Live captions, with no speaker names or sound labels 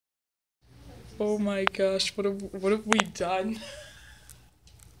Oh my gosh, what have we done?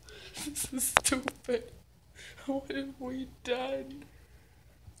 This is stupid. What have we done?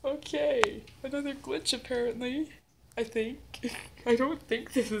 Okay, another glitch apparently. I think. I don't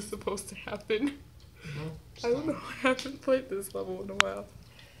think this is supposed to happen. No, I don't know. I haven't played this level in a while.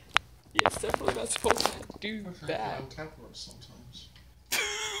 Yeah, it's definitely not supposed to do that. Sometimes.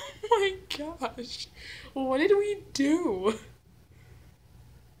 Oh my gosh. What did we do?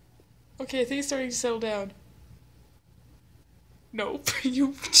 Okay, I think it's starting to settle down. Nope.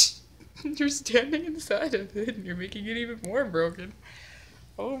 You're standing inside of it and you're making it even more broken.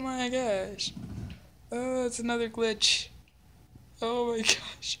 Oh my gosh. Oh, it's another glitch. Oh my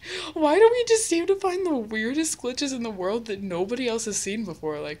gosh. Why do we just seem to find the weirdest glitches in the world that nobody else has seen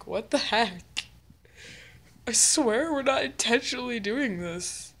before? Like, what the heck? I swear we're not intentionally doing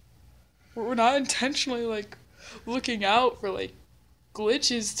this. We're not intentionally, like, looking out for, like,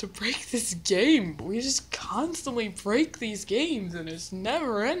 glitches to break this game. We just constantly break these games and it's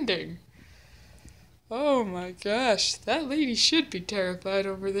never ending. Oh my gosh. That lady should be terrified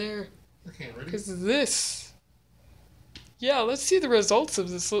over there. Okay, ready? Because of this. Yeah, let's see the results of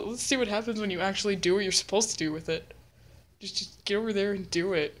this. Let's see what happens when you actually do what you're supposed to do with it. Just get over there and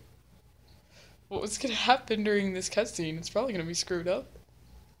do it. What's gonna happen during this cutscene? It's probably gonna be screwed up.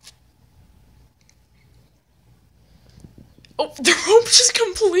 Oh, the rope just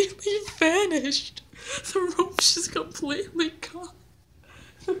completely vanished. The rope's just completely gone.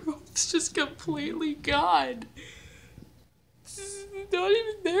 The rope's just completely gone. It's not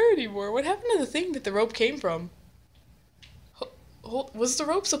even there anymore. What happened to the thing that the rope came from? Was the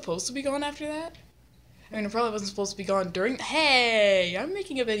rope supposed to be gone after that? I mean, it probably wasn't supposed to be gone during— Hey! I'm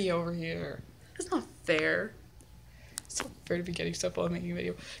making a video over here. That's not fair. It's not fair to be getting stuff while I'm making a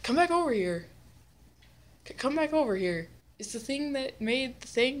video. Come back over here. Come back over here. Is the thing that made the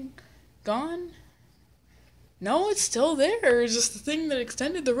thing gone? No, it's still there. It's just the thing that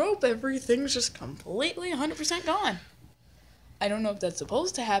extended the rope. Everything's just completely 100% gone. I don't know if that's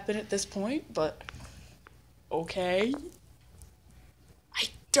supposed to happen at this point, but okay. I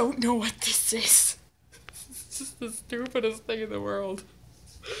don't know what this is. It's just the stupidest thing in the world.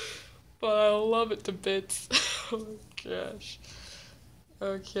 But I love it to bits. Oh my gosh.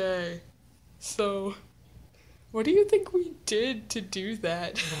 Okay. So, what do you think we did to do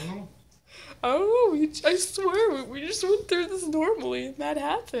that? I don't know. I don't know. I swear, we just went through this normally and that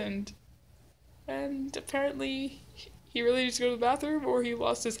happened. And apparently, he really needs to go to the bathroom or he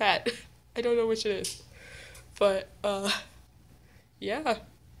lost his hat. I don't know which it is. But, yeah.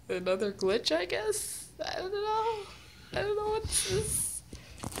 Another glitch, I guess? I don't know. I don't know what this is.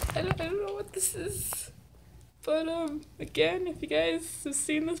 I don't know what this is. But, again, if you guys have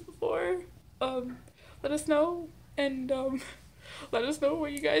seen this before, let us know. And, let us know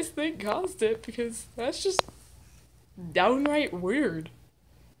what you guys think caused it, because that's just downright weird.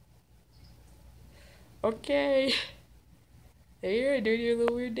 Okay. There you're doing your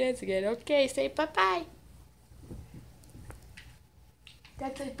little weird dance again. Okay, say bye-bye.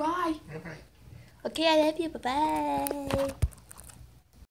 Dad, say bye. Bye-bye. Okay, I love you. Bye-bye.